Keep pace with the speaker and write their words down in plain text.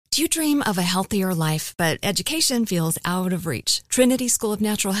Do you dream of a healthier life, but education feels out of reach? Trinity School of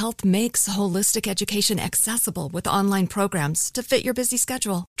Natural Health makes holistic education accessible with online programs to fit your busy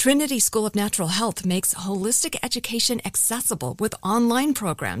schedule. Trinity School of Natural Health makes holistic education accessible with online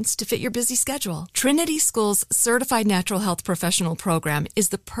programs to fit your busy schedule. Trinity School's Certified Natural Health Professional Program is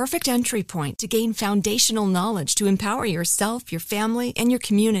the perfect entry point to gain foundational knowledge to empower yourself, your family, and your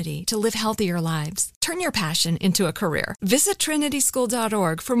community to live healthier lives. Turn your passion into a career. Visit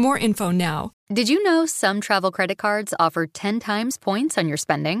trinityschool.org for more info now. Did you know some travel credit cards offer 10 times points on your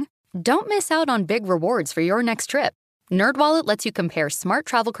spending? Don't miss out on big rewards for your next trip. NerdWallet lets you compare smart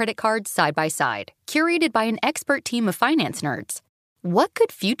travel credit cards side by side, curated by an expert team of finance nerds. What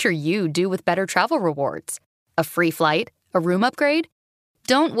could future you do with better travel rewards? A free flight? A room upgrade?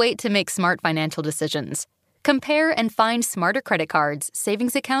 Don't wait to make smart financial decisions. Compare and find smarter credit cards,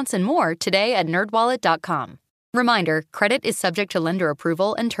 savings accounts, and more today at nerdwallet.com. Reminder, credit is subject to lender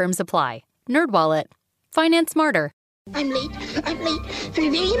approval and terms apply. NerdWallet. Finance smarter. I'm late for a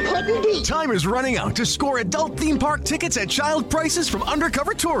very important date. Time is running out to score adult theme park tickets at child prices from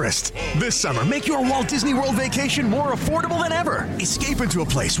Undercover Tourist. This summer, make your Walt Disney World vacation more affordable than ever. Escape into a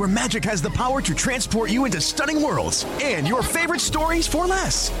place where magic has the power to transport you into stunning worlds and your favorite stories for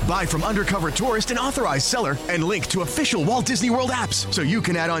less. Buy from Undercover Tourist, an authorized seller, and link to official Walt Disney World apps so you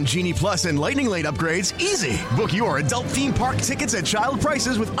can add on Genie Plus and Lightning Lane upgrades easy. Book your adult theme park tickets at child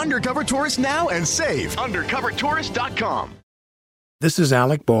prices with Undercover Tourist now and save. UndercoverTourist.com. This is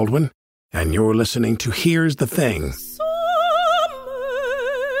Alec Baldwin, and you're listening to Here's the Thing.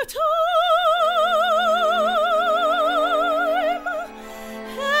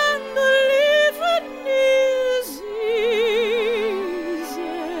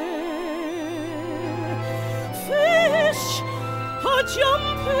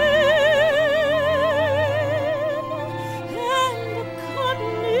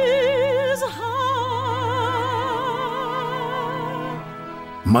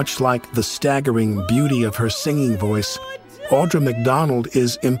 Much like the staggering beauty of her singing voice, Audra McDonald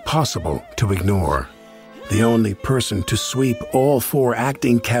is impossible to ignore. The only person to sweep all 4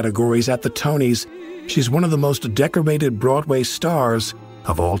 acting categories at the Tonys, she's one of the most decorated Broadway stars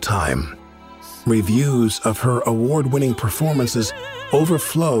of all time. Reviews of her award-winning performances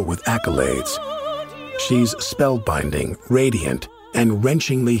overflow with accolades. She's spellbinding, radiant, and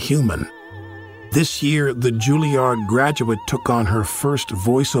wrenchingly human. This year, the Juilliard graduate took on her first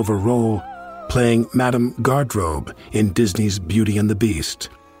voiceover role, playing Madame Gardrobe in Disney's Beauty and the Beast.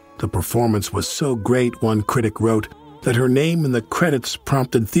 The performance was so great, one critic wrote, that her name in the credits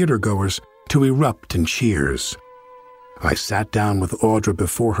prompted theatergoers to erupt in cheers. I sat down with Audra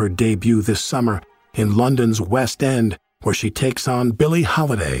before her debut this summer in London's West End, where she takes on Billie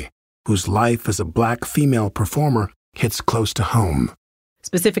Holiday, whose life as a black female performer hits close to home.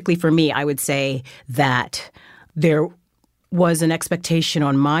 Specifically for me, I would say that there was an expectation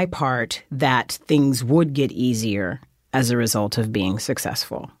on my part that things would get easier as a result of being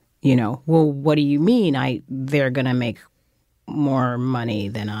successful. You know, well, what do you mean they're going to make more money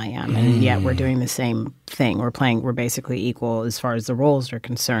than I am? And yet we're doing the same thing. We're basically equal as far as the roles are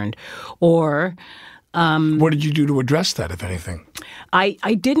concerned. Or what did you do to address that, if anything? I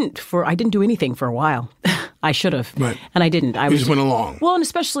didn't do anything for a while. I should have, right. And I didn't. You just went along. Well, and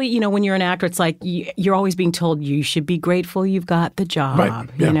especially, when you're an actor, it's like you're always being told you should be grateful you've got the job, right.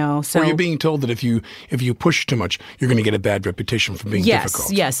 Yeah. So or you're being told that if you push too much, you're going to get a bad reputation for being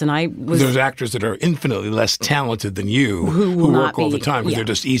difficult. Yes, and there's actors that are infinitely less talented than you who work all the time because they're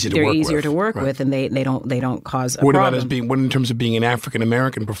just easy to work with. They're easier to work with, and they don't cause a what problem. What in terms of being an African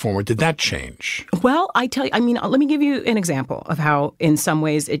American performer, did that change? Well, I tell you, let me give you an example of how, in some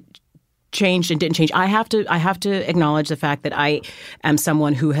ways, it changed and didn't change. I have to acknowledge the fact that I am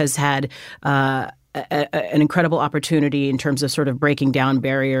someone who has had an incredible opportunity in terms of sort of breaking down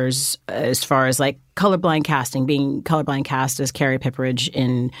barriers as far as like colorblind casting, being colorblind cast as Carrie Pipperidge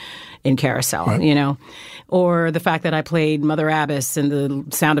in Carousel, right. Or the fact that I played Mother Abbess in The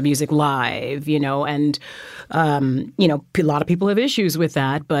Sound of Music Live, and a lot of people have issues with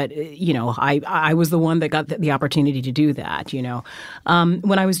that, but I was the one that got the opportunity to do that.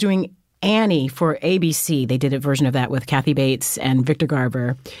 When I was doing Annie for ABC, they did a version of that with Kathy Bates and Victor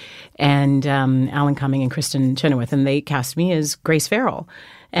Garber and Alan Cumming and Kristen Chenoweth, and they cast me as Grace Farrell.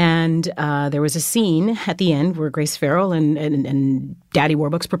 And there was a scene at the end where Grace Farrell and Daddy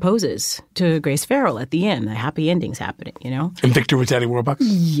Warbucks proposes to Grace Farrell at the end. The happy ending's happening, And Victor was Daddy Warbucks?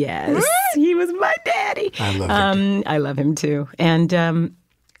 Yes. He was my daddy. I love Victor. I love him too. And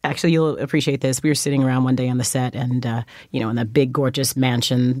actually, you'll appreciate this. We were sitting around one day on the set and, in that big, gorgeous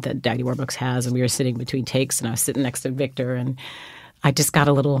mansion that Daddy Warbucks has. And we were sitting between takes and I was sitting next to Victor and I just got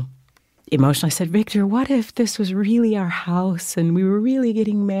a little emotional. I said, Victor, what if this was really our house and we were really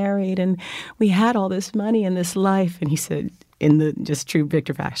getting married and we had all this money and this life? And he said, in the just true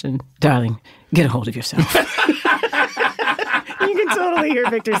Victor fashion, darling, get a hold of yourself. You can totally hear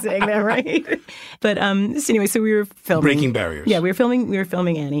Victor saying that, right? But so anyway, so we were filming Breaking Barriers. Yeah, we were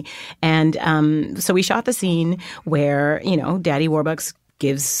filming Annie, and so we shot the scene where Daddy Warbucks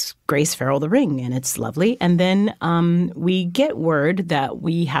gives Grace Farrell the ring, and it's lovely. And then we get word that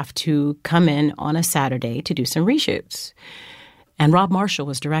we have to come in on a Saturday to do some reshoots, and Rob Marshall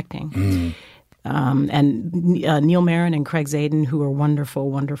was directing. And Neil Marin and Craig Zaden, who are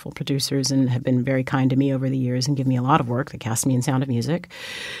wonderful, wonderful producers and have been very kind to me over the years and give me a lot of work. They cast me in Sound of Music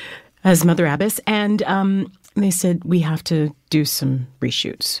as Mother Abbess. And they said, we have to do some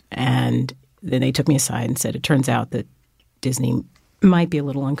reshoots. And then they took me aside and said, it turns out that Disney might be a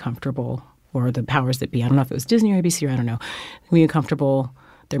little uncomfortable, or the powers that be. I don't know if it was Disney or ABC, or I don't know. Be uncomfortable.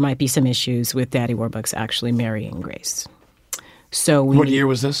 There might be some issues with Daddy Warbucks actually marrying Grace. So what year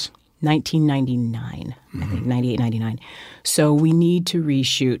was this? 1999, I think, 98, 99. So we need to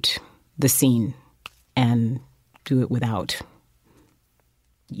reshoot the scene and do it without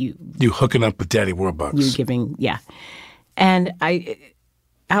you. You hooking up with Daddy Warbucks. You giving, yeah. And I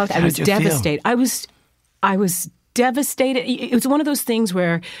was devastated. I was devastated. It was one of those things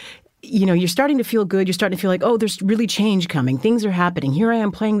where you're starting to feel good. You're starting to feel like, oh, there's really change coming. Things are happening. Here I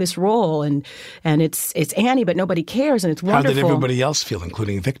am playing this role, and it's Annie, but nobody cares, and it's wonderful. How did everybody else feel,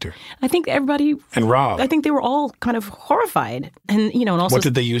 including Victor? I think everybody and Rob. I think they were all kind of horrified, and and also. What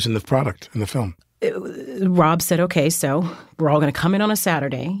did they use in the product in the film? Rob said, okay, so we're all going to come in on a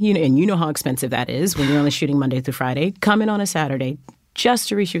Saturday, and you know how expensive that is when you're only shooting Monday through Friday. Come in on a Saturday just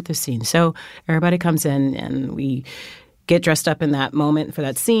to reshoot the scene. So everybody comes in, and we get dressed up in that moment for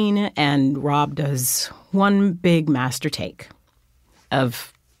that scene, and Rob does one big master take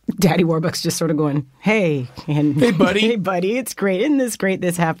of Daddy Warbucks just sort of going, hey. And, hey, buddy. Hey, buddy, it's great. Isn't this great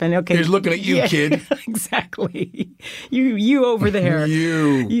this happened? Okay. He's looking at you, kid. Exactly. You over there.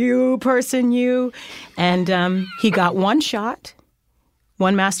 You person, you. And he got one shot.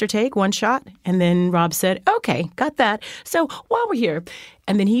 One master take, one shot, and then Rob said, okay, got that. So while we're here,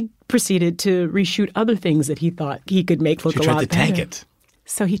 and then he proceeded to reshoot other things that he thought he could make look a lot better. He tried to tank it.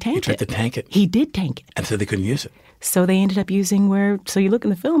 So he tanked it. He tried to tank it. He did tank it. And so they couldn't use it. So they ended up using so you look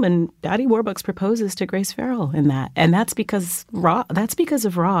in the film and Daddy Warbucks proposes to Grace Farrell in that. And that's because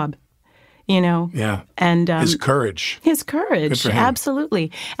of Rob. Yeah. And his courage. His courage. Good for him.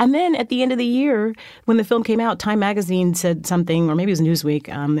 Absolutely. And then at the end of the year, when the film came out, Time Magazine said something, or maybe it was Newsweek,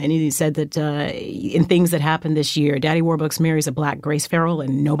 and he said that in things that happened this year, Daddy Warbucks marries a black Grace Farrell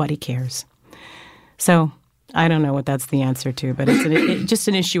and nobody cares. So I don't know what that's the answer to, but it's just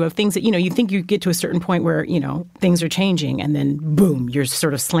an issue of things that, you think you get to a certain point where, things are changing and then boom, you're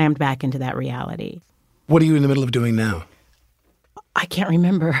sort of slammed back into that reality. What are you in the middle of doing now? I can't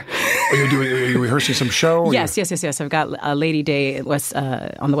remember. Are you rehearsing some show? Yes. I've got a Lady Day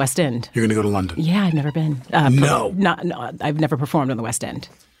on the West End. You're going to go to London? Yeah, I've never been. No, I've never performed on the West End.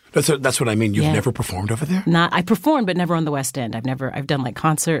 That's what I mean. You've never performed over there? I performed, but never on the West End. I've done like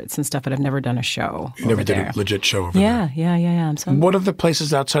concerts and stuff, but I've never done a show. You never did a legit show over there? Yeah. What other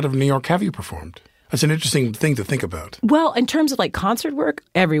places outside of New York have you performed? That's an interesting thing to think about. Well, in terms of like concert work,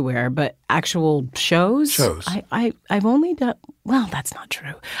 everywhere, but actual shows. I've only done. Well, that's not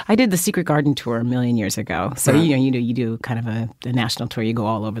true. I did the Secret Garden tour a million years ago. So you do kind of a national tour. You go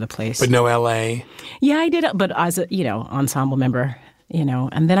all over the place. But no L.A. Yeah, I did. But as a ensemble member.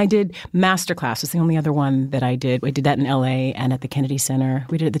 And then I did Masterclass. Was the only other one that I did. We did that in L.A. and at the Kennedy Center.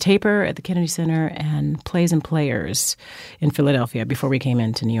 We did at the Taper at the Kennedy Center and Plays and Players in Philadelphia before we came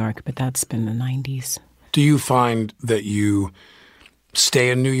into New York. But that's been the 90s. Do you find that you stay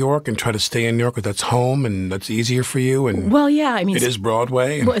in New York and try to stay in New York because that's home and that's easier for you? And well, yeah. I mean, it is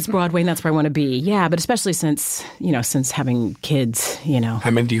Broadway. Well, it's Broadway and that's where I want to be. Yeah, but especially since having kids,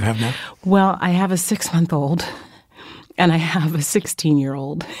 How many do you have now? Well, I have a 6-month-old. And I have a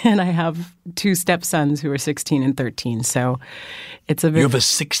 16-year-old, and I have 2 stepsons who are 16 and 13. So it's a very... You have a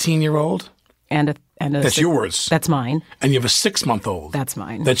 16-year-old? And a That's yours? That's mine. And you have a 6-month-old? That's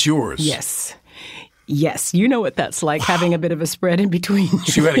mine. That's yours? Yes. You know what that's like, having a bit of a spread in between.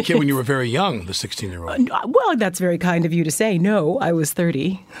 So you had a kid when you were very young, the 16-year-old? Well, that's very kind of you to say. No, I was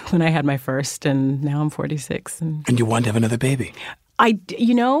 30 when I had my first, and now I'm 46. And you wanted to have another baby?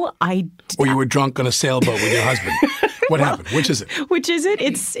 Or you were drunk on a sailboat with your husband? What happened? Which is it? Which is it?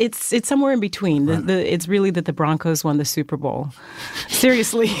 It's somewhere in between. It's really that the Broncos won the Super Bowl.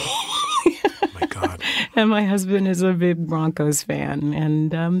 Seriously. Oh my my God. And my husband is a big Broncos fan.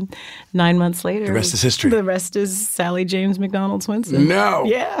 And 9 months later... The rest is history. The rest is Sally James McDonald Swinson. No.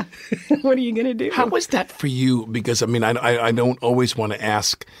 Yeah. What are you going to do? How was that for you? Because, I mean, I don't always want to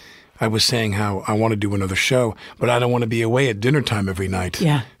ask. I was saying how I want to do another show, but I don't want to be away at dinner time every night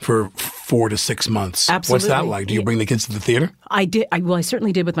for 4 to 6 months. Absolutely. What's that like? Do you bring the kids to the theater? I did. I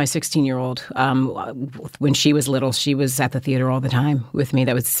certainly did with my 16-year-old. When she was little, she was at the theater all the time with me.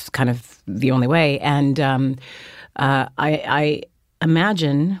 That was kind of the only way. And I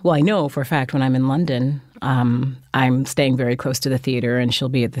imagine, well, I know for a fact when I'm in London, I'm staying very close to the theater, and she'll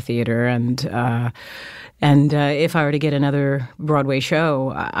be at the theater. And if I were to get another Broadway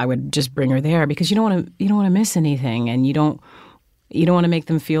show, I would just bring her there because you don't want to miss anything, and you don't want to make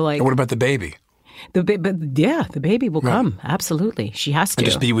them feel like. And what about the baby? The baby will come. Absolutely. She has to. And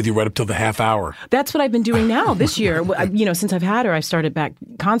just be with you right up till the half hour. That's what I've been doing now this year. Since I've had her, I've started back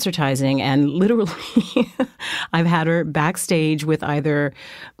concertizing, and literally I've had her backstage with either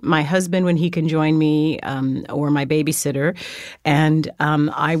my husband when he can join me or my babysitter. And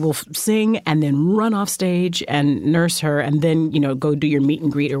I will sing and then run off stage and nurse her and then, go do your meet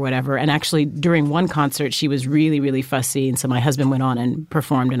and greet or whatever. And actually during one concert, she was really, really fussy. And so my husband went on and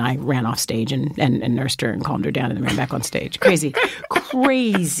performed, and I ran off stage and nursed her and calmed her down and then ran back on stage. Crazy.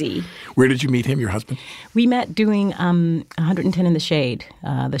 Where did you meet him, your husband? We met doing 110 in the Shade,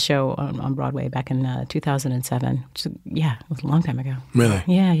 the show on Broadway back in 2007. Which, it was a long time ago. Really?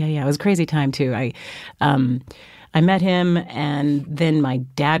 Yeah. It was a crazy time, too. I met him, and then my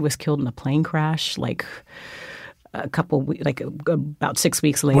dad was killed in a plane crash, about 6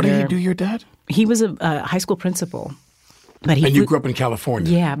 weeks later. What did he do, your dad? He was a high school principal. And you grew up in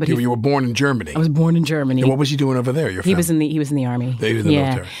California. Yeah, but you were born in Germany. I was born in Germany. And what was he doing over there? He was in the army. He was in the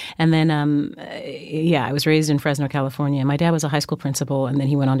military. And then I was raised in Fresno, California. My dad was a high school principal, and then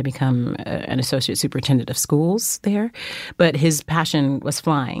he went on to become an associate superintendent of schools there. But his passion was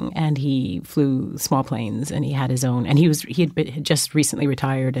flying, and he flew small planes, and he had his own. And he had just recently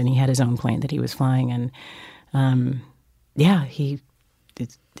retired, and he had his own plane that he was flying, and he.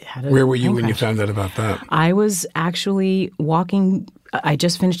 Where were you when you found out about that? I was actually walking. I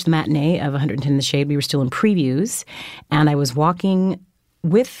just finished the matinee of 110 in the Shade. We were still in previews. And I was walking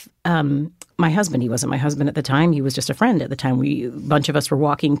with my husband. He wasn't my husband at the time. He was just a friend at the time. A bunch of us were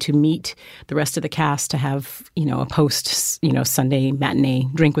walking to meet the rest of the cast to have, a post, Sunday matinee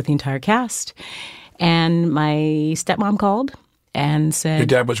drink with the entire cast. And my stepmom called and said... Your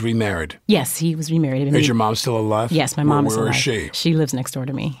dad was remarried? Yes, he was remarried. Is your mom still alive? Yes, my mom is alive. Where is she? She lives next door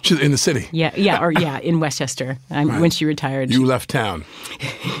to me. She's in the city? In Westchester. Right. When she retired. You left town.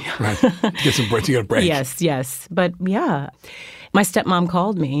 Right. Get some break. You got a break. Yes. But yeah, my stepmom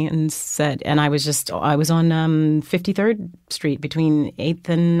called me and said, and I was on 53rd Street between 8th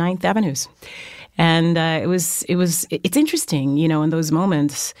and 9th Avenues. And it's interesting, in those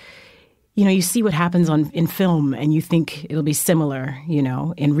moments. You see what happens in film, and you think it'll be similar,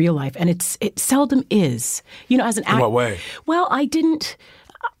 in real life, and it seldom is. As an actor. In what way? Well, I didn't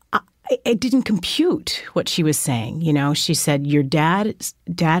compute what she was saying. She said your dad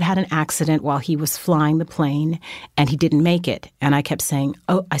had an accident while he was flying the plane, and he didn't make it. And I kept saying,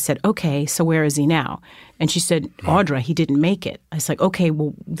 "Oh," I said, "Okay, so where is he now?" And she said, "Audra, he didn't make it." I was like, "Okay,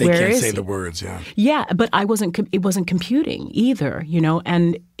 well, where is he?" They can't say the words, yeah. Yeah, but it wasn't computing either,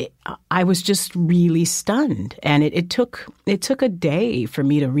 and I was just really stunned. And it took a day for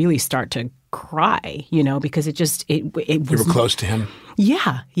me to really start to cry, because it was... You were close to him?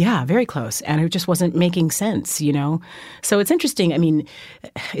 Yeah, very close. And it just wasn't making sense, So it's interesting. I mean,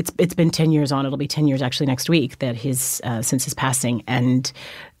 it's been 10 years on. It'll be 10 years actually next week that since his passing. And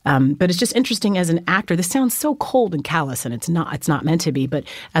but it's just interesting as an actor. This sounds so cold and callous, and it's not meant to be. But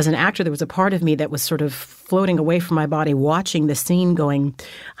as an actor, there was a part of me that was sort of floating away from my body, watching the scene, going,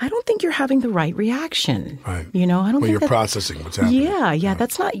 "I don't think you're having the right reaction." Right. I don't think you're processing what's happening. Yeah.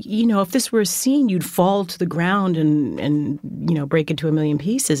 That's not. If this were a scene, you'd fall to the ground and break into a million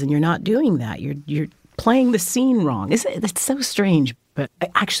pieces, and you're not doing that. You're playing the scene wrong. It's so strange. But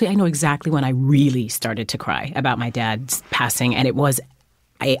actually, I know exactly when I really started to cry about my dad's passing, and it was.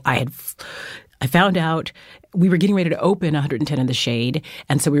 I found out we were getting ready to open 110 in the Shade,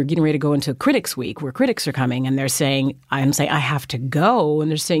 and so we were getting ready to go into Critics Week, where critics are coming, and they're saying, I'm saying, I have to go,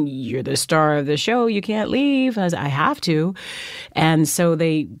 and they're saying, you're the star of the show, you can't leave. I have to. And so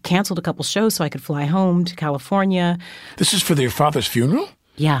they canceled a couple shows so I could fly home to California. This is for your father's funeral?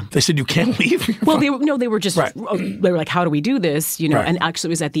 Yeah. They said, you can't leave? Well, they were just, Right. they were like, how do we do this? You know, Right. and actually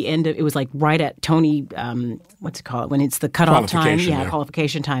it was at the end of, it was like right at Tony, what's it called? When it's the cutoff time. Qualification, Yeah, yeah.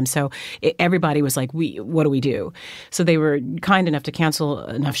 qualification time. So everybody was like, what do we do? So they were kind enough to cancel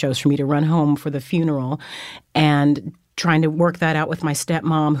enough shows for me to run home for the funeral, and trying to work that out with my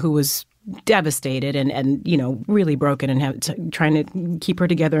stepmom, who was devastated and you know, really broken, and trying to keep her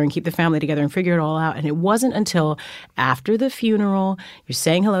together and keep the family together and figure it all out. And it wasn't until after the funeral, you're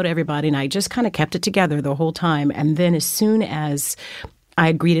saying hello to everybody, and I just kind of kept it together the whole time. And then as soon as I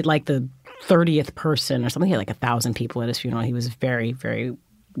had greeted like the 30th person or something, he had like 1,000 people at his funeral. He was very, very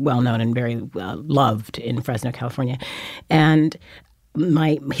well known and very loved in Fresno, California. And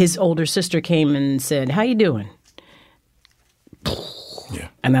his older sister came and said, "How you doing?" Yeah.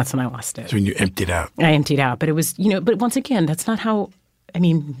 And that's when I lost it. So when you emptied out. I emptied out. But it was, you know, but once again, that's not how, I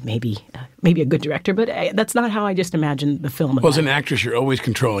mean, maybe a good director, but that's not how I just imagined the film. Well, as an actress, you're always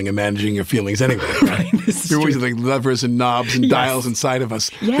controlling and managing your feelings anyway, right? You're always like levers and knobs and dials inside of us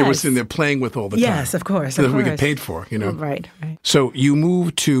that we're sitting there playing with all the time. Yes, of course. So that we get paid for, you know? Right. So you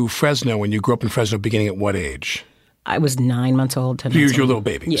moved to Fresno when you grew up in Fresno beginning at what age? I was 9 months old. 10 months You're a old. little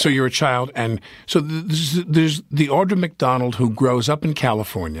baby. Yeah. So you're a child. And so there's the Audra McDonald who grows up in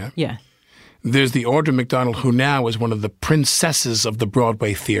California. Yeah. There's the Audra McDonald who now is one of the princesses of the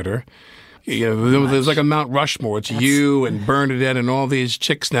Broadway theater. You know, there's like a Mount Rushmore. It's you and Bernadette and all these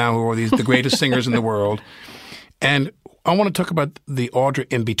chicks now who are the greatest singers in the world. And I want to talk about the Audra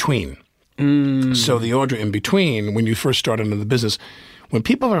in between. So the Audra in between, when you first started into the business, when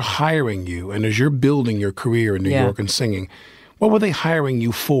people are hiring you and as you're building your career in New York and singing, what were they hiring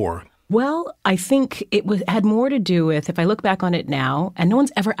you for? Well, I think it had more to do with, if I look back on it now, and no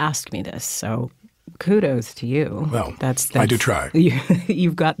one's ever asked me this, so kudos to you. Well, that's I do try.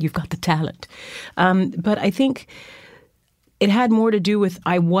 You've got the talent. But I think it had more to do with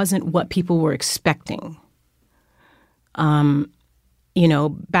I wasn't what people were expecting. You know,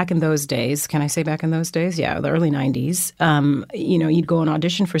 back in those days, can I say back in those days? Yeah, the early 90s, you know, you'd go and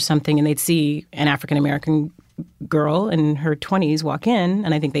audition for something and they'd see an African-American girl in her 20s walk in,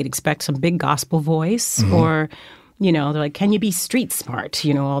 and I think they'd expect some big gospel voice or, you know, they're like, can you be street smart?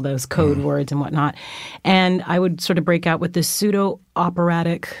 You know, all those code words and whatnot. And I would sort of break out with this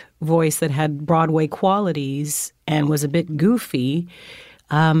pseudo-operatic voice that had Broadway qualities and was a bit goofy.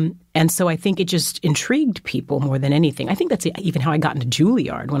 And so I think it just intrigued people more than anything. I think that's even how I got into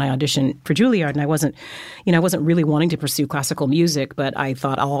Juilliard when I auditioned for Juilliard. And I wasn't really wanting to pursue classical music, but I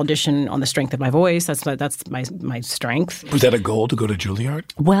thought I'll audition on the strength of my voice. That's my strength. Was that a goal to go to Juilliard?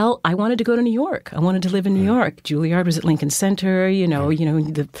 Well, I wanted to go to New York. I wanted to live in New York. Juilliard was at Lincoln Center,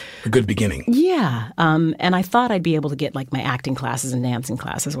 a good beginning. Yeah. And I thought I'd be able to get like my acting classes and dancing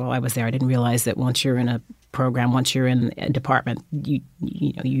classes while I was there. I didn't realize that once you're in a program, once you're in a department,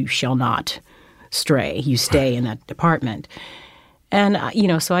 you shall not stray. You stay in that department. And,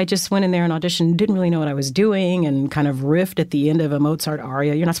 so I just went in there and auditioned, didn't really know what I was doing, and kind of riffed at the end of a Mozart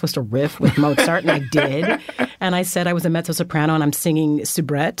aria. You're not supposed to riff with Mozart, and I did. And I said I was a mezzo-soprano, and I'm singing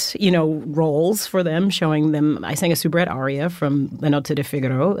soubrette, roles for them, showing them. I sang a soubrette aria from La Notte di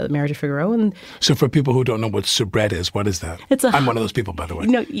Figaro, Marriage of Figaro. And so for people who don't know what soubrette is, what is that? I'm one of those people, by the way.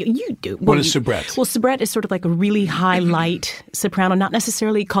 No, you do. What is soubrette? Well, soubrette is sort of like a really high light soprano, not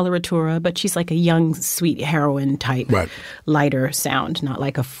necessarily coloratura, but she's like a young, sweet heroine type, lighter sound, not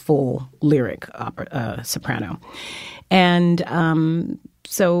like a full lyric soprano. And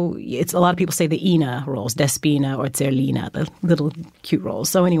so it's a lot of people say the Ina roles, Despina or Zerlina, the little cute roles.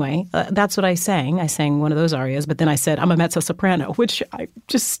 So anyway, that's what I sang. I sang one of those arias, but then I said I'm a mezzo-soprano, which it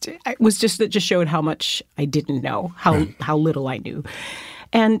just showed how much I didn't know, how little I knew.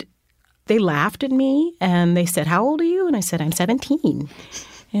 And they laughed at me and they said, "How old are you?" And I said, "I'm 17.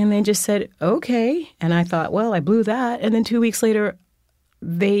 And they just said, "Okay." And I thought, well, I blew that. And then 2 weeks later,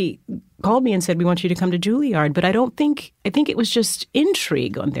 they called me and said, "We want you to come to Juilliard." But I think it was just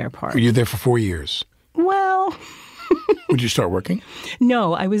intrigue on their part. Were you there for 4 years? Well. Would you start working?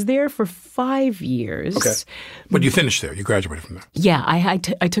 No, I was there for 5 years. Okay. But you finished there. You graduated from there. Yeah, I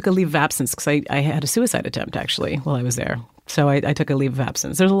took a leave of absence because I had a suicide attempt, actually, while I was there. So I took a leave of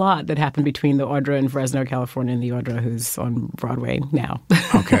absence. There's a lot that happened between the Audra in Fresno, California, and the Audra who's on Broadway now.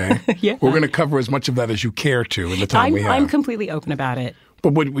 Okay. Yeah. We're going to cover as much of that as you care to in the time we have. I'm completely open about it.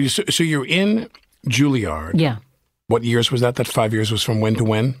 But so you're in Juilliard. Yeah. What years was that? That 5 years was from when to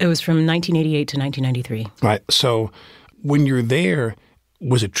when? It was from 1988 to 1993. Right. So when you're there,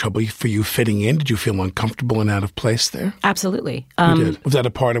 was it trouble for you fitting in? Did you feel uncomfortable and out of place there? Absolutely. You did. Was that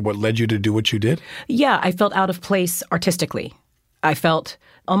a part of what led you to do what you did? Yeah, I felt out of place artistically. I felt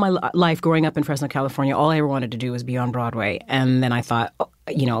all my life growing up in Fresno, California, all I ever wanted to do was be on Broadway. And then I thought,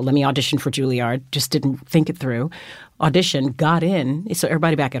 let me audition for Juilliard. Just didn't think it through. Auditioned, got in. So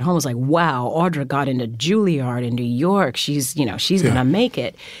everybody back at home was like, wow, Audra got into Juilliard in New York. She's going to make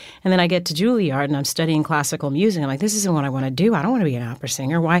it. And then I get to Juilliard and I'm studying classical music. I'm like, this isn't what I want to do. I don't want to be an opera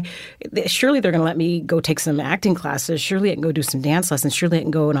singer. Why? Surely they're going to let me go take some acting classes. Surely I can go do some dance lessons. Surely I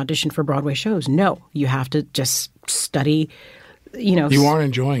can go and audition for Broadway shows. No, you have to just study. You aren't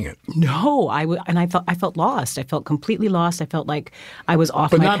enjoying it. No, I felt lost. I felt completely lost. I felt like I was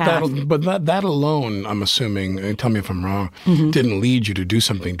off my path. But that alone, I'm assuming, and tell me if I'm wrong, didn't lead you to do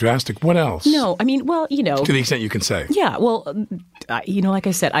something drastic. What else? No, I mean, well, to the extent you can say. Yeah, well, like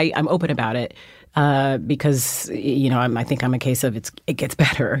I said, I'm open about it because I think I'm a case of it gets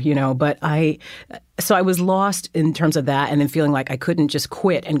better, But So I was lost in terms of that, and then feeling like I couldn't just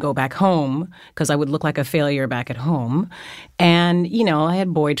quit and go back home because I would look like a failure back at home. And, I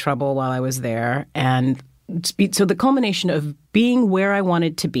had boy trouble while I was there. And so the culmination of being where I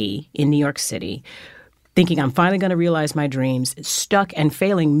wanted to be in New York City, thinking I'm finally going to realize my dreams, stuck and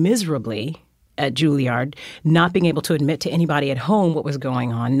failing miserably at Juilliard, not being able to admit to anybody at home what was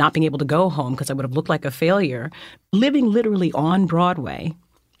going on, not being able to go home because I would have looked like a failure, living literally on Broadway.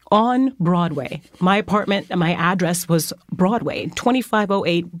 On Broadway. My apartment, my address was Broadway,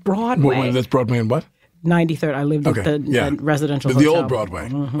 2508 Broadway. That's Broadway and what? 93rd. I lived at the residential hotel. The old Broadway,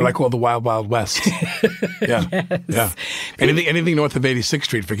 what I call the Wild Wild West. Yeah. Yes. Yeah. Anything north of 86th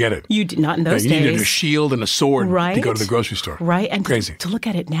Street, forget it. You did not in those days. You needed a shield and a sword to go to the grocery store. Right. And crazy. To look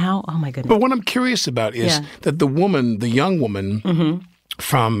at it now, oh my goodness. But what I'm curious about is that the young woman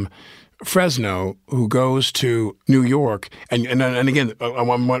from Fresno who goes to New York, and again,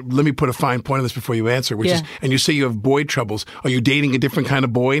 let me put a fine point on this before you answer, which is, and you say you have boy troubles. Are you dating a different kind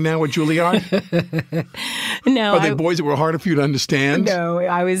of boy now at Juilliard? No. Are they boys that were harder for you to understand? No,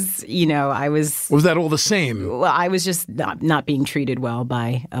 I was. Was that all the same? Well, I was just not being treated well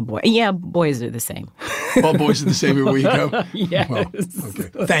by a boy. Yeah, boys are the same. All boys are the same everywhere you go? Yes. Well,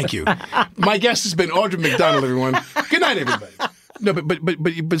 okay. Thank you. My guest has been Audra McDonald, everyone. Good night, everybody. No,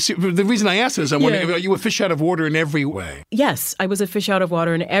 but see, the reason I asked is I'm wondering, are you a fish out of water in every way? Yes, I was a fish out of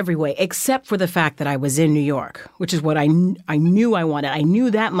water in every way, except for the fact that I was in New York, which is what I knew I wanted. I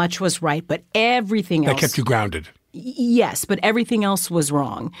knew that much was right, but everything else... That kept you grounded. Yes, but everything else was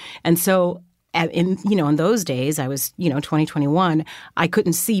wrong. And so... in those days, I was, 2021, I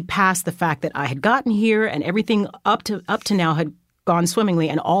couldn't see past the fact that I had gotten here and everything up to now had gone swimmingly,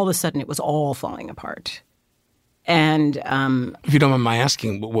 and all of a sudden it was all falling apart. And if you don't mind my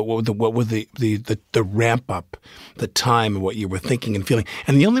asking, what were the ramp up, the time, and what you were thinking and feeling?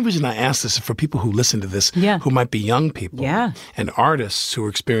 And the only reason I ask this is for people who listen to this, who might be young people, and artists who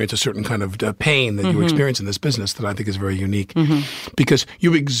experience a certain kind of pain that you experience in this business that I think is very unique, because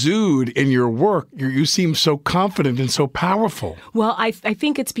you exude in your work. You seem so confident and so powerful. Well, I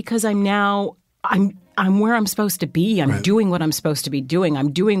think it's because I'm where I'm supposed to be. I'm doing what I'm supposed to be doing.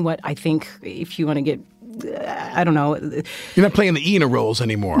 I'm doing what I think, if you want to get. I don't know. You're not playing the Ina roles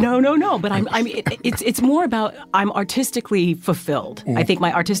anymore. No. But it's more about I'm artistically fulfilled. I think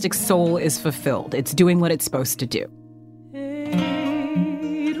my artistic soul is fulfilled. It's doing what it's supposed to do.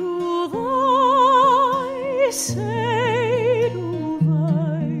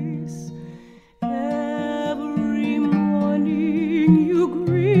 Every morning you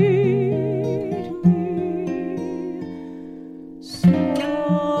greet me.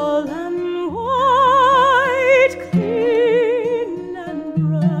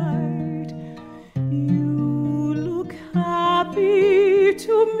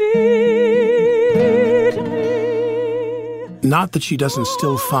 Not that she doesn't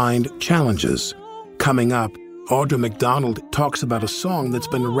still find challenges. Coming up, Audra McDonald talks about a song that's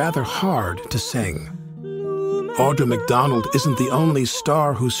been rather hard to sing. Audra McDonald isn't the only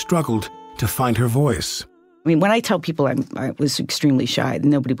star who struggled to find her voice. I mean, when I tell people I was extremely shy,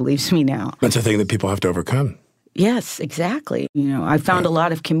 nobody believes me now. That's a thing that people have to overcome. Yes, exactly. I found a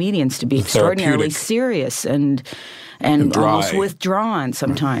lot of comedians to be extraordinarily serious and almost withdrawn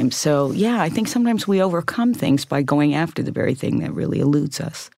sometimes. So, I think sometimes we overcome things by going after the very thing that really eludes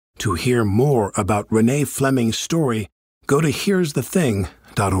us. To hear more about Renee Fleming's story, go to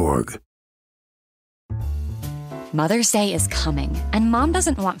here'sthething.org. Mother's Day is coming, and Mom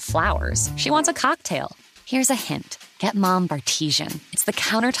doesn't want flowers. She wants a cocktail. Here's a hint. Get Mom Bartesian. It's the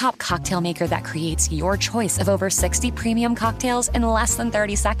countertop cocktail maker that creates your choice of over 60 premium cocktails in less than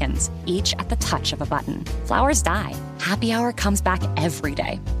 30 seconds, each at the touch of a button. Flowers die. Happy Hour comes back every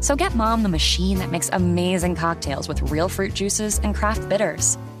day. So get Mom the machine that makes amazing cocktails with real fruit juices and craft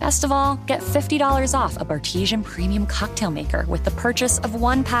bitters. Best of all, get $50 off a Bartesian premium cocktail maker with the purchase of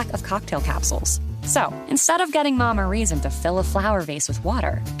 1 pack of cocktail capsules. So, instead of getting Mom a reason to fill a flower vase with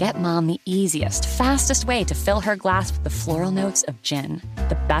water, get Mom the easiest, fastest way to fill her glass with the floral notes of gin.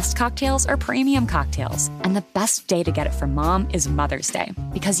 The best cocktails are premium cocktails, and the best day to get it for Mom is Mother's Day,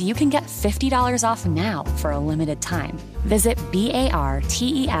 because you can get $50 off now for a limited time. Visit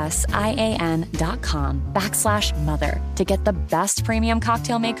BARTESIAN.com/mother to get the best premium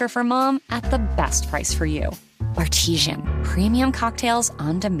cocktail maker for Mom at the best price for you. Bartesian, premium cocktails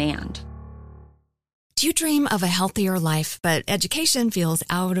on demand. Do you dream of a healthier life, but education feels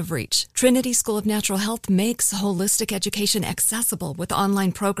out of reach? Trinity School of Natural Health makes holistic education accessible with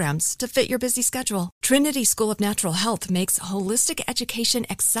online programs to fit your busy schedule. Trinity School of Natural Health makes holistic education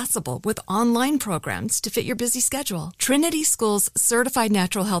accessible with online programs to fit your busy schedule. Trinity School's Certified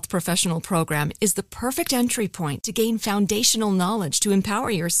Natural Health Professional Program is the perfect entry point to gain foundational knowledge to empower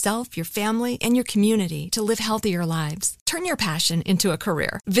yourself, your family, and your community to live healthier lives. Turn your passion into a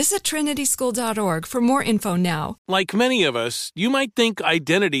career. Visit trinityschool.org for more info now. Like many of us, you might think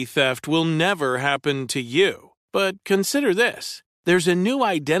identity theft will never happen to you. But consider this. There's a new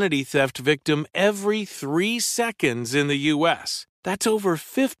identity theft victim every 3 seconds in the U.S. That's over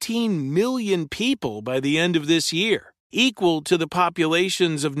 15 million people by the end of this year, equal to the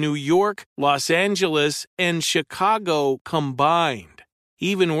populations of New York, Los Angeles, and Chicago combined.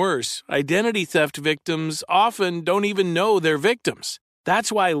 Even worse, identity theft victims often don't even know they're victims.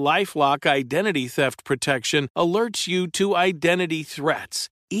 That's why LifeLock Identity Theft Protection alerts you to identity threats,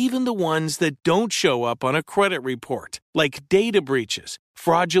 even the ones that don't show up on a credit report, like data breaches,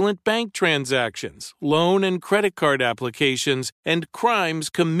 fraudulent bank transactions, loan and credit card applications, and crimes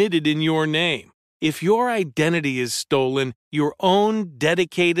committed in your name. If your identity is stolen, your own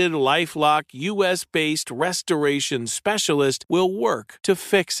dedicated LifeLock U.S.-based restoration specialist will work to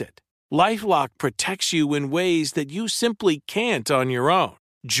fix it. LifeLock protects you in ways that you simply can't on your own.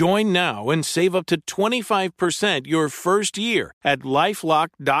 Join now and save up to 25% your first year at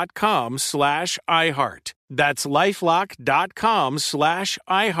LifeLock.com/iHeart. That's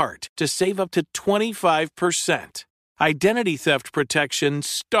LifeLock.com/iHeart to save up to 25%. Identity theft protection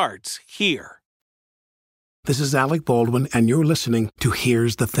starts here. This is Alec Baldwin, and you're listening to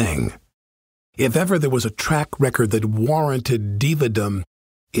Here's the Thing. If ever there was a track record that warranted divadom,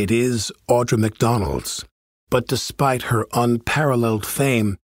 it is Audra McDonald's. But despite her unparalleled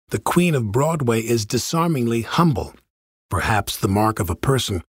fame, the Queen of Broadway is disarmingly humble, perhaps the mark of a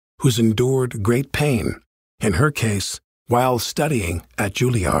person who's endured great pain, in her case, while studying at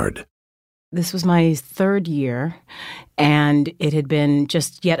Juilliard. This was my third year, and it had been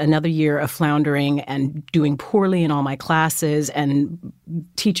just yet another year of floundering and doing poorly in all my classes, and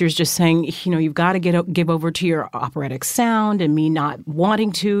teachers just saying, you've got to give over to your operatic sound, and me not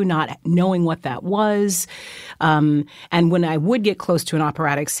wanting to, not knowing what that was. And when I would get close to an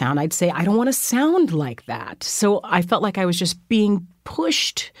operatic sound, I'd say, I don't want to sound like that. So I felt like I was just being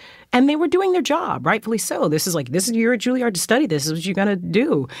pushed. And they were doing their job, rightfully so. This is you're at Juilliard to study. This is what you're going to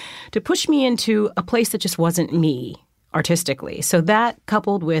do. To push me into a place that just wasn't me artistically. So that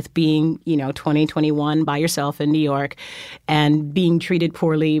coupled with being, 20, 21 by yourself in New York and being treated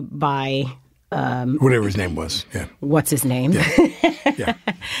poorly by... whatever his name was, yeah. What's his name? Yeah.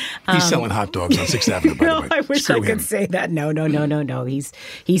 He's selling hot dogs on 6th Avenue, by the way. I wish I could say that. No. He's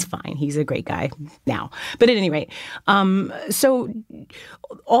fine. He's a great guy now. But at any rate, so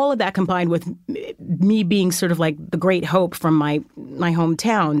all of that combined with me being sort of like the great hope from my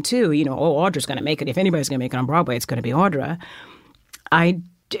hometown, too. Audra's going to make it. If anybody's going to make it on Broadway, it's going to be Audra.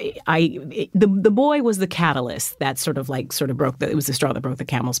 The boy was the catalyst that sort of broke it was the straw that broke the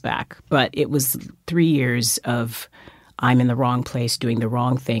camel's back. But it was 3 years of I'm in the wrong place, doing the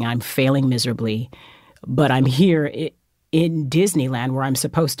wrong thing. I'm failing miserably, but I'm here in Disneyland where I'm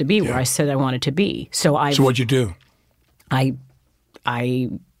supposed to be, where I said I wanted to be. So what'd you do? I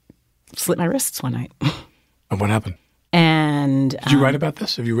slit my wrists one night. And what happened? And did you write about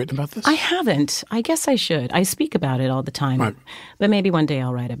this? Have you written about this? I haven't. I guess I should. I speak about it all the time, right. But maybe one day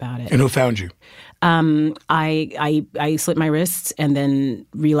I'll write about it. And who found you? I slit my wrists and then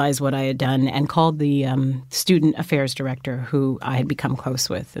realized what I had done and called the student affairs director who I had become close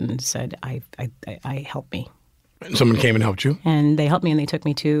with and said, I help me. And someone came and helped you? And they helped me and they took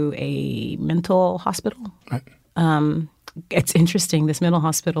me to a mental hospital. Right. It's interesting. This mental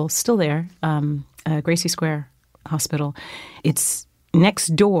hospital is still there, Gracie Square Hospital. It's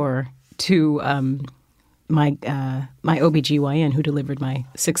next door to my OBGYN who delivered my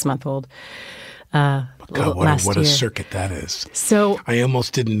 6-month-old. God, what a circuit that is. So I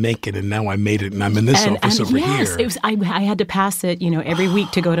almost didn't make it, and now I made it, and I'm in this office over here. Yes, I had to pass it, every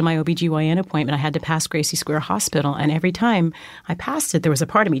week to go to my OBGYN appointment. I had to pass Gracie Square Hospital, and every time I passed it, there was a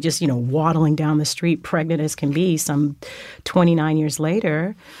part of me just, waddling down the street, pregnant as can be, some 29 years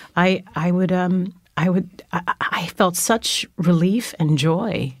later. I felt such relief and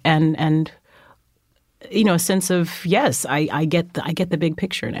joy, and a sense of, yes, I get the big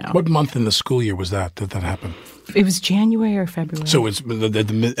picture now. What month in the school year was that happened? It was January or February. So it's at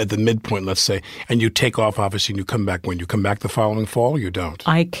the midpoint, let's say, and you take off, obviously, and you come back when? You come back the following fall, or you don't?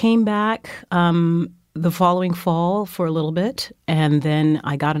 I came back the following fall for a little bit, and then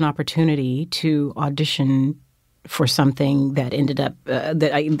I got an opportunity to audition for something that ended up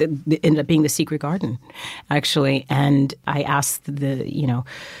being The Secret Garden, actually. And I asked the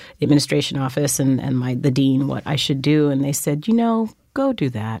administration office and the dean what I should do, and they said, go do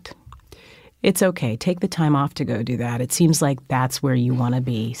that. It's okay. Take the time off to go do that. It seems like that's where you want to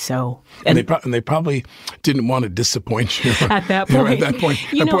be. So, and they probably didn't want to disappoint you at that point. At that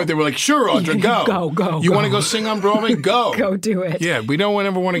point, they were like, "Sure, Audra, go, go. You want to go sing on Broadway? Go, go do it." Yeah, we don't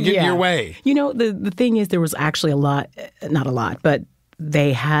ever want to get in your way. The thing is, there was actually not a lot, but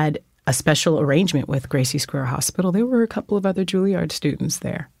they had a special arrangement with Gracie Square Hospital. There were a couple of other Juilliard students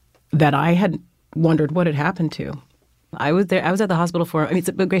there that I had wondered what had happened to. I was there. I was at the hospital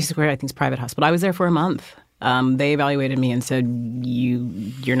Gracie Square, I think, is a private hospital. I was there for a month. They evaluated me and said,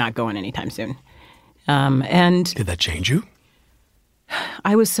 "You're not going anytime soon." And did that change you?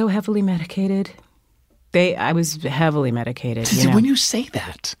 I was so heavily medicated. I was heavily medicated. When you say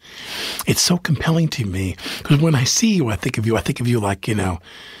that, it's so compelling to me because when I see you, I think of you like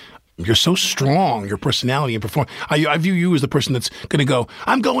you're so strong, your personality and performance. I view you as the person that's going to go,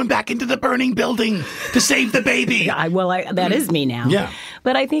 I'm going back into the burning building to save the baby. That is me now. Yeah.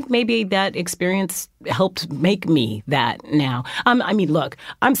 But I think maybe that experience helped make me that now. Look,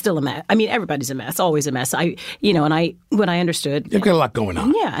 I'm still a mess. Everybody's a mess, always a mess. When I understood. You've got a lot going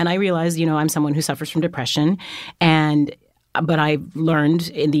on. Yeah. And I realized, I'm someone who suffers from depression, but I've learned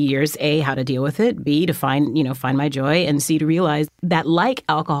in the years, A, how to deal with it, B, to find my joy, and C, to realize that like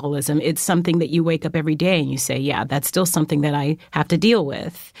alcoholism, it's something that you wake up every day and you say, yeah, that's still something that I have to deal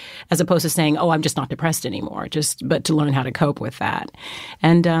with, as opposed to saying, oh, I'm just not depressed anymore, but to learn how to cope with that.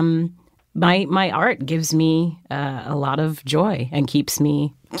 And my art gives me a lot of joy and keeps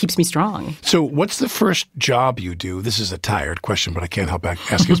me strong. So what's the first job you do? This is a tired question, but I can't help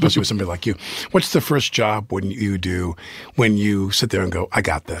asking, especially with somebody like you. What's the first job when you sit there and go, I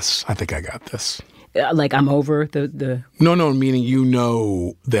got this. I think I got this. Like I'm over the... No,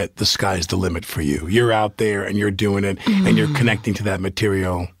 meaning that the sky's the limit for you. You're out there and you're doing it and you're connecting to that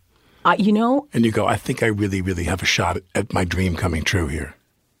material. And you go, I think I really, really have a shot at my dream coming true here.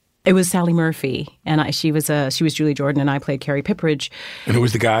 It was Sally Murphy, and she was Julie Jordan, and I played Carrie Pipperidge. And who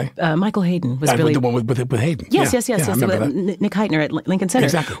was the guy? Michael Hayden was Billy. The one with Hayden. Yes. I remember that. Nick Heitner at Lincoln Center.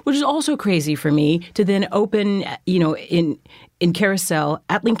 Exactly. Which is also crazy for me to then open, in Carousel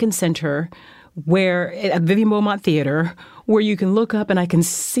at Lincoln Center, where at Vivian Beaumont Theater, where you can look up and I can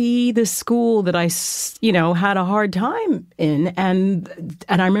see the school that I, had a hard time in, and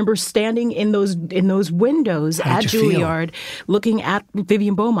I remember standing in those windows at Juilliard, looking at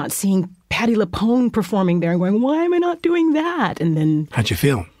Vivian Beaumont, seeing Patti LuPone performing there, and going, "Why am I not doing that?" And then, how'd you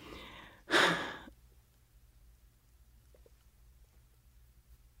feel?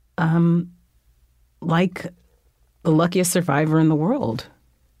 Like the luckiest survivor in the world.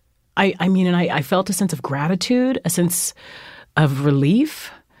 I felt a sense of gratitude, a sense of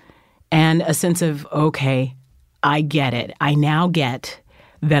relief, and a sense of, okay, I get it. I now get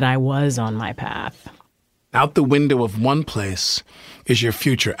that I was on my path. Out the window of one place is your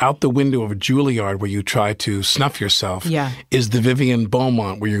future. Out the window of a Juilliard where you try to snuff yourself is the Vivian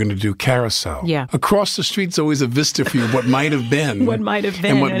Beaumont where you're going to do Carousel. Yeah. Across the street's always a vista for you, what might have been. What might have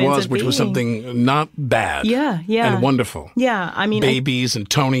been. And what was, which was something not bad. Yeah. And wonderful. Yeah, babies and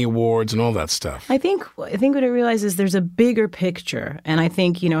Tony Awards and all that stuff. I think what I realize is there's a bigger picture. And I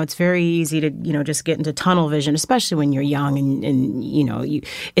think, it's very easy to, just get into tunnel vision, especially when you're young and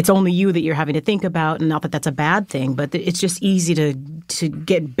it's only you that you're having to think about. And not that that's a bad thing, but it's just easy to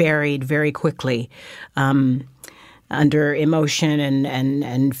get buried very quickly under emotion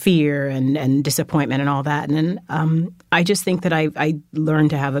and fear and disappointment and all that. And then I just think that I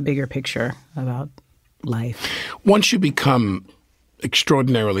learned to have a bigger picture about life. Once you become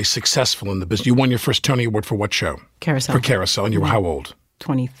extraordinarily successful in the business, you won your first Tony Award for what show? Carousel. For Carousel. And you were how old?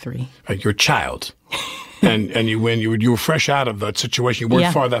 23. You're a child. And you win. You were fresh out of that situation. You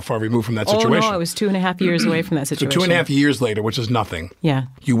weren't that far removed from that situation. Oh, no, I was 2.5 years away from that situation. So 2.5 years later, which is nothing. Yeah.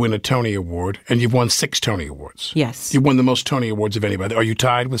 You win a Tony Award, and you've won 6 Tony Awards. Yes. You've won the most Tony Awards of anybody. Are you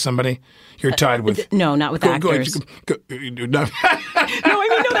tied with somebody? You're tied with... No, not with actors. No, no,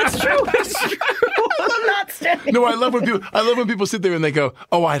 that's true. It's true. I'm not standing. No, I love when people sit there and they go,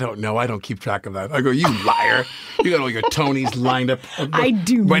 "Oh, I don't know. I don't keep track of that." I go, "You liar! You got all your Tonys lined up." I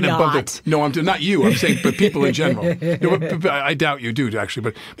do right not. Above no, I'm not you. I'm saying, but people in general. No, I doubt you do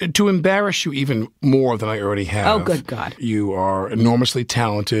actually. But to embarrass you even more than I already have. Oh, good God! You are enormously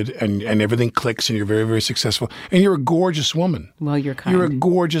talented, and everything clicks, and you're very, very successful, and you're a gorgeous woman. Well, you're kind. You're a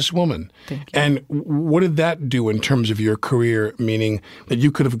gorgeous woman. Thank you. And what did that do in terms of your career? Meaning that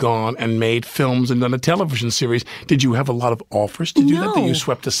you could have gone and made films and done a television series. Did you have a lot of offers to do that you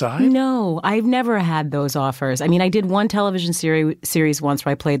swept aside? No, I've never had those offers. I mean, I did one television series once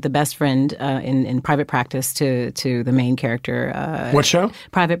where I played the best friend in Private Practice to the main character. What show?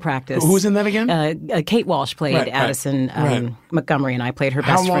 Private Practice. Who was in that again? Kate Walsh played Addison Montgomery, and I played her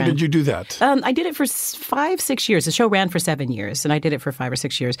best friend. How long did you do that? I did it for 5-6 years. The show ran for 7 years, and I did it for 5 or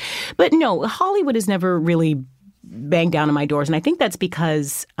 6 years. But no, Hollywood has never really banged down on my doors, and I think that's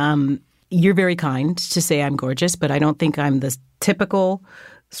because you're very kind to say I'm gorgeous, but I don't think I'm the typical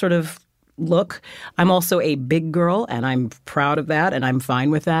sort of look. I'm also a big girl, and I'm proud of that, and I'm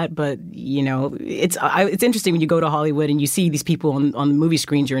fine with that. But, you know, it's interesting when you go to Hollywood and you see these people on the movie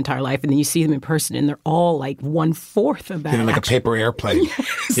screens your entire life, and then you see them in person, and they're all like 1/4 of that. Like a paper airplane.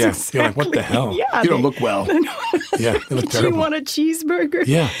 Yes, yeah. Exactly. You're like, what the hell? Yeah, you don't look well. Yeah, you look terrible. Do you want a cheeseburger?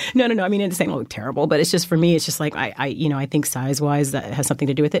 Yeah. No. I mean, it doesn't look terrible, but it's just, for me, it's just like, I think size-wise that has something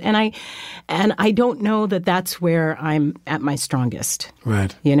to do with it. And I don't know that that's where I'm at my strongest.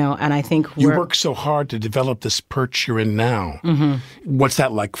 Right. You know, and I think you work so hard to develop this perch you're in now. Mm-hmm. What's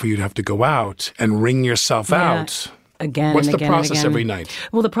that like for you to have to go out and wring yourself out? Again, what's and the again, process and again. every night?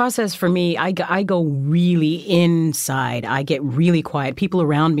 Well, the process for me, I go really inside. I get really quiet. People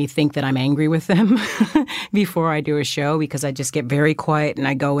around me think that I'm angry with them before I do a show, because I just get very quiet and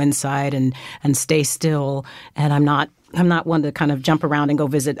I go inside and stay still. And I'm not one to kind of jump around and go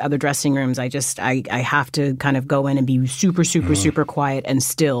visit other dressing rooms. I have to kind of go in and be super, super, super quiet and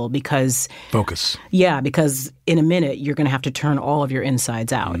still, because... Focus. Yeah, because in a minute, you're going to have to turn all of your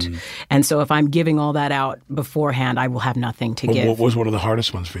insides out. And so if I'm giving all that out beforehand, I will have nothing to give. What was one of the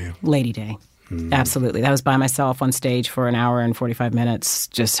hardest ones for you? Lady Day. Absolutely. That was by myself on stage for an hour and 45 minutes,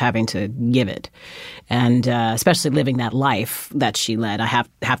 just having to give it. And especially living that life that she led. I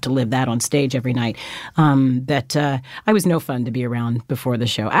have to live that on stage every night. I was no fun to be around before the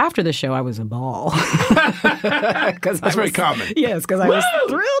show. After the show, I was a ball. That's very common. Yes, because I was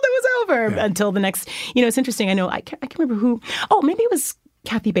thrilled it was over until the next... You know, it's interesting. I know, I can't remember who... Oh, maybe it was...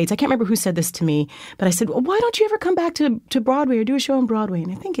 Kathy Bates. I can't remember who said this to me, but I said, well, why don't you ever come back to Broadway or do a show on Broadway?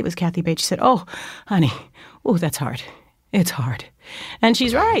 And I think it was Kathy Bates. She said, oh, honey, that's hard. It's hard. And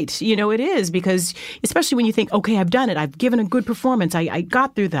she's right. You know, it is, because especially when you think, okay, I've done it. I've given a good performance. I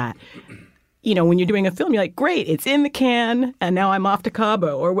got through that. You know, when you're doing a film, you're like, great, it's in the can, and now I'm off to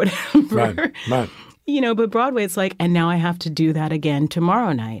Cabo or whatever. Right. You know, but Broadway, it's like, and now I have to do that again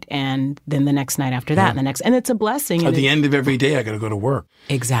tomorrow night, and then the next night after that, and the next, and it's a blessing. At the end of every day, I got to go to work.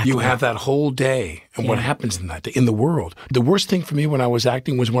 Exactly. You have that whole day, and what happens in that day, in the world. The worst thing for me when I was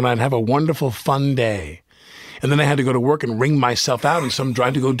acting was when I'd have a wonderful, fun day. And then I had to go to work and wring myself out and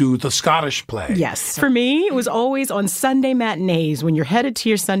trying to go do the Scottish play. Yes. For me, it was always on Sunday matinees, when you're headed to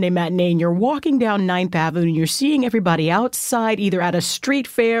your Sunday matinee and you're walking down 9th Avenue and you're seeing everybody outside, either at a street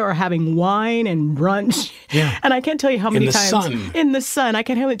fair or having wine and brunch. Yeah. And I can't tell you how many times. Sun. In the sun. I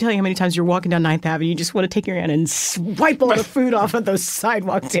can't tell you how many times you're walking down 9th Avenue, you just want to take your hand and swipe all the food off of those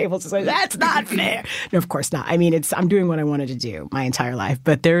sidewalk tables. It's like, that's not fair. No, of course not. I mean, I'm doing what I wanted to do my entire life.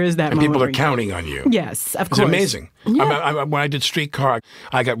 But there is that and moment. People are counting on you. Yes, of course. It's amazing. Yeah. When I did Streetcar,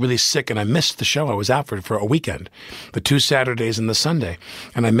 I got really sick and I missed the show. I was out for a weekend, the 2 Saturdays and the Sunday,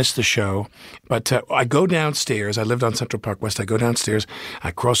 and I missed the show. But I go downstairs. I lived on Central Park West. I go downstairs.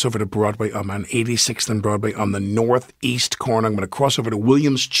 I cross over to Broadway. I'm on 86th and Broadway on the northeast corner. I'm going to cross over to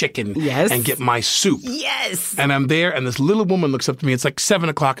Williams Chicken and get my soup. Yes. And I'm there, and this little woman looks up to me. It's like 7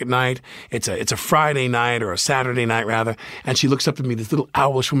 o'clock at night. It's a Friday night, or a Saturday night, rather. And she looks up to me, this little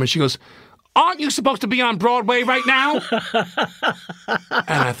owlish woman. She goes, aren't you supposed to be on Broadway right now? And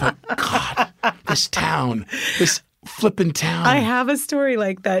I thought, God, this town, this flippin' town. I have a story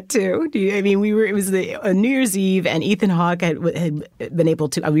like that too. It was a New Year's Eve, and Ethan Hawke had been able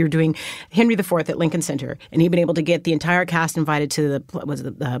to. We were doing Henry IV at Lincoln Center, and he'd been able to get the entire cast invited to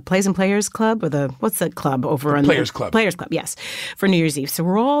the Plays and Players Club, or what's that club over on Players Club? Players Club, yes, for New Year's Eve. So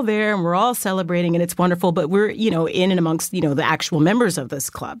we're all there and we're all celebrating, and it's wonderful. But we're in and amongst the actual members of this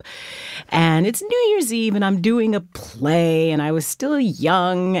club, and it's New Year's Eve, and I'm doing a play, and I was still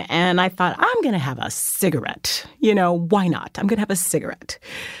young, and I thought, I'm going to have a cigarette. Why not? I'm going to have a cigarette.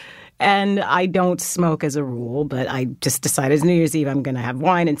 And I don't smoke as a rule, but I just decided it's New Year's Eve, I'm going to have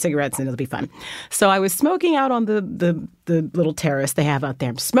wine and cigarettes, and it'll be fun. So I was smoking out on the little terrace they have out there.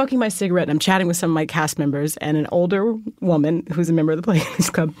 I'm smoking my cigarette, and I'm chatting with some of my cast members, and an older woman who's a member of the Players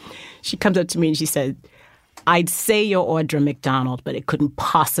Club, she comes up to me and she said, I'd say you're Audra McDonald, but it couldn't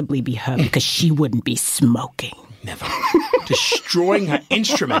possibly be her because she wouldn't be smoking. Never. Destroying her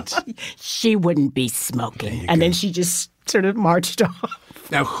instrument. She wouldn't be smoking. And then she just sort of marched off.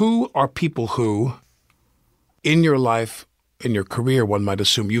 Now, who are people who, in your life, in your career, one might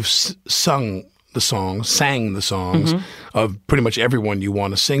assume, you've sang the songs of pretty much everyone you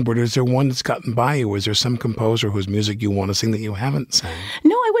want to sing, but is there one that's gotten by you? Is there some composer whose music you want to sing that you haven't sang?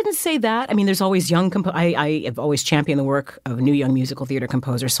 No, I wouldn't say that. There's always young I have always championed the work of new young musical theater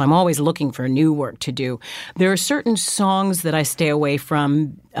composers, so I'm always looking for new work to do. There are certain songs that I stay away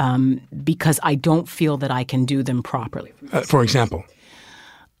from because I don't feel that I can do them properly. For example?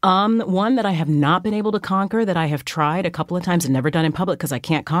 One that I have not been able to conquer, that I have tried a couple of times and never done in public because I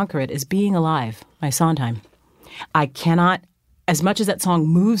can't conquer it, is Being Alive by Sondheim. I cannot, as much as that song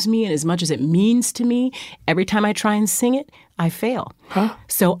moves me and as much as it means to me, every time I try and sing it, I fail. Huh?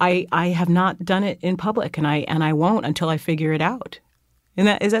 So I have not done it in public, and I won't until I figure it out.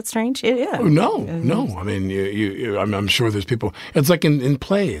 Is that strange? Yeah. No. I'm sure there's people. It's like in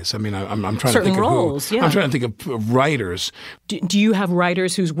plays. I'm trying certain to think roles, of who. yeah. I'm trying to think of writers. Do you have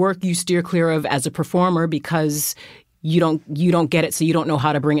writers whose work you steer clear of as a performer because you don't get it, so you don't know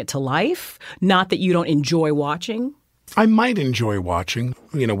how to bring it to life? Not that you don't enjoy watching? I might enjoy watching,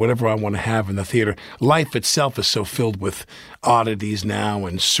 whatever I want to have in the theater. Life itself is so filled with oddities now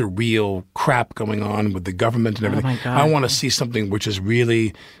and surreal crap going on with the government and everything. Oh my God. I want to see something which is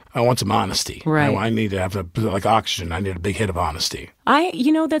really, I want some honesty. Right. I need to have, like oxygen, I need a big hit of honesty.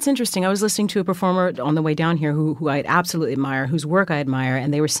 That's interesting. I was listening to a performer on the way down here who I absolutely admire, whose work I admire,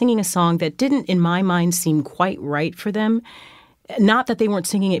 and they were singing a song that didn't, in my mind, seem quite right for them. Not that they weren't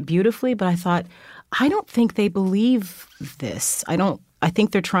singing it beautifully, but I thought, I don't think they believe this. I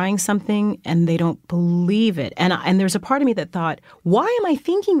think they're trying something and they don't believe it. And there's a part of me that thought, why am I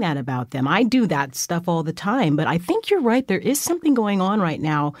thinking that about them? I do that stuff all the time. But I think you're right. There is something going on right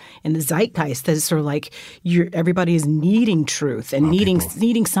now in the zeitgeist that's sort of like everybody is needing truth and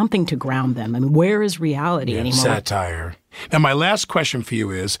needing something to ground them. Where is reality anymore? Satire. Now, my last question for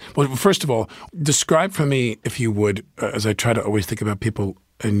you is, well, first of all, describe for me, if you would, as I try to always think about people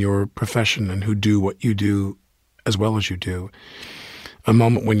in your profession and who do what you do as well as you do, a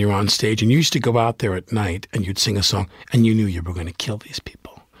moment when you're on stage and you used to go out there at night and you'd sing a song and you knew you were going to kill these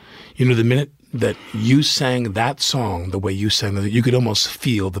people. The minute that you sang that song the way you sang it, you could almost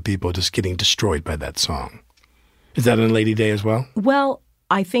feel the people just getting destroyed by that song. Is that in Lady Day as well? Well,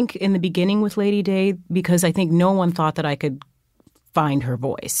 I think in the beginning with Lady Day, because I think no one thought that I could find her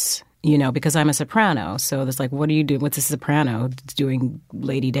voice. Because I'm a soprano. So there's like, what do you do? What's a soprano doing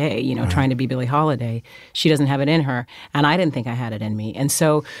Lady Day, trying to be Billie Holiday? She doesn't have it in her. And I didn't think I had it in me. And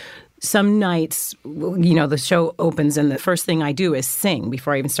so some nights, the show opens and the first thing I do is sing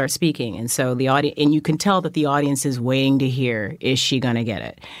before I even start speaking. And so the audience, and you can tell that the audience is waiting to hear, is she going to get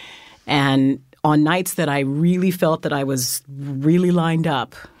it? And on nights that I really felt that I was really lined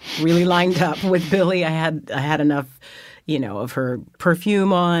up with Billie, I had enough of her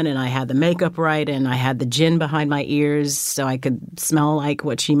perfume on, and I had the makeup right, and I had the gin behind my ears so I could smell like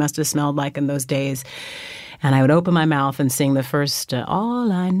what she must have smelled like in those days. And I would open my mouth and sing the first, all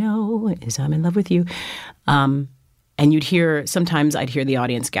I know is I'm in love with you. And sometimes I'd hear the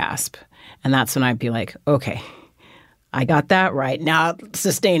audience gasp. And that's when I'd be like, okay, I got that right. Now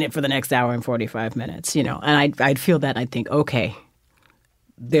sustain it for the next hour and 45 minutes, And I'd feel that, and I'd think, okay,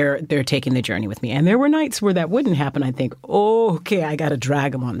 they're taking the journey with me. And there were nights where that wouldn't happen. I'd think, oh, okay, I got to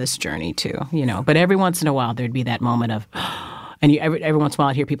drag them on this journey too, But every once in a while, there'd be that moment of, and every once in a while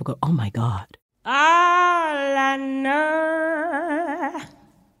I'd hear people go, oh my God. All I know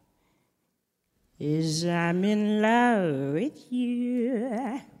is I'm in love with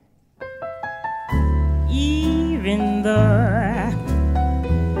you. Even though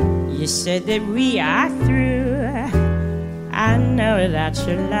you said that we are through, I know that's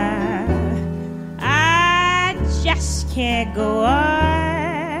a lie. I just can't go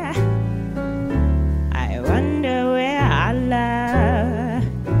on. I wonder where our love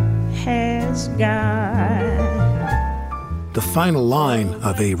has gone. The final line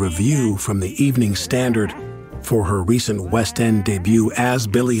of a review from the Evening Standard for her recent West End debut as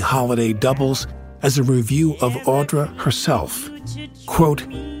Billie Holiday doubles as a review of Audra herself. Quote,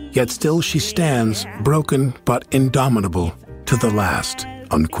 "Yet still she stands, broken but indomitable, to the last,"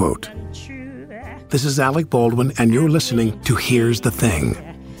 unquote. This is Alec Baldwin, and you're listening to Here's the Thing.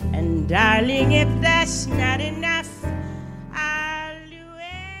 And darling, if that's not enough, I'll do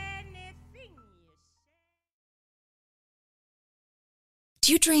anything.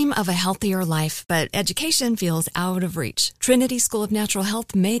 Do you dream of a healthier life, but education feels out of reach? Trinity School of Natural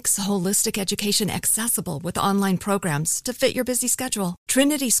Health makes holistic education accessible with online programs to fit your busy schedule.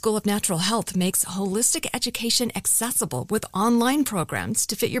 Trinity School of Natural Health makes holistic education accessible with online programs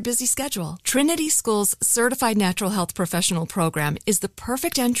to fit your busy schedule. Trinity School's Certified Natural Health Professional Program is the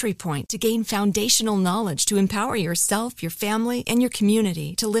perfect entry point to gain foundational knowledge to empower yourself, your family, and your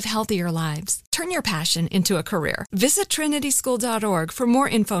community to live healthier lives. Turn your passion into a career. Visit trinityschool.org for more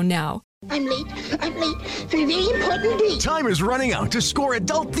info now. I'm late for a very important date. Time is running out to score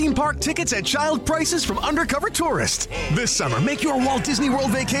adult theme park tickets at child prices from Undercover Tourist. This summer, make your Walt Disney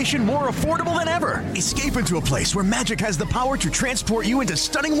World vacation more affordable than ever. Escape into a place where magic has the power to transport you into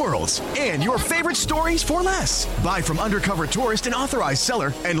stunning worlds and your favorite stories for less. Buy from Undercover Tourist, an authorized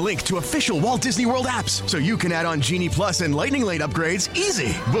seller, and link to official Walt Disney World apps so you can add on Genie Plus and Lightning Lane upgrades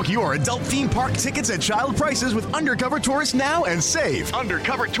easy. Book your adult theme park tickets at child prices with Undercover Tourist now and save.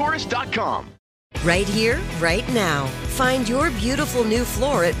 UndercoverTourist.com. Right here, right now. Find your beautiful new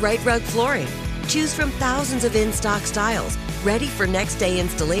floor at Right Rug Flooring. Choose from thousands of in-stock styles, ready for next day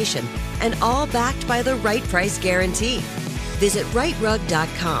installation, and all backed by the right price guarantee. Visit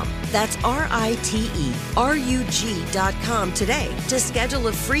rightrug.com. That's RITERUG.com today to schedule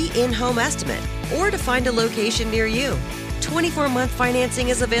a free in-home estimate or to find a location near you. 24-month financing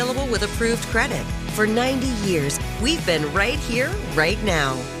is available with approved credit. For 90 years, we've been right here, right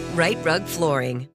now. Right Rug Flooring.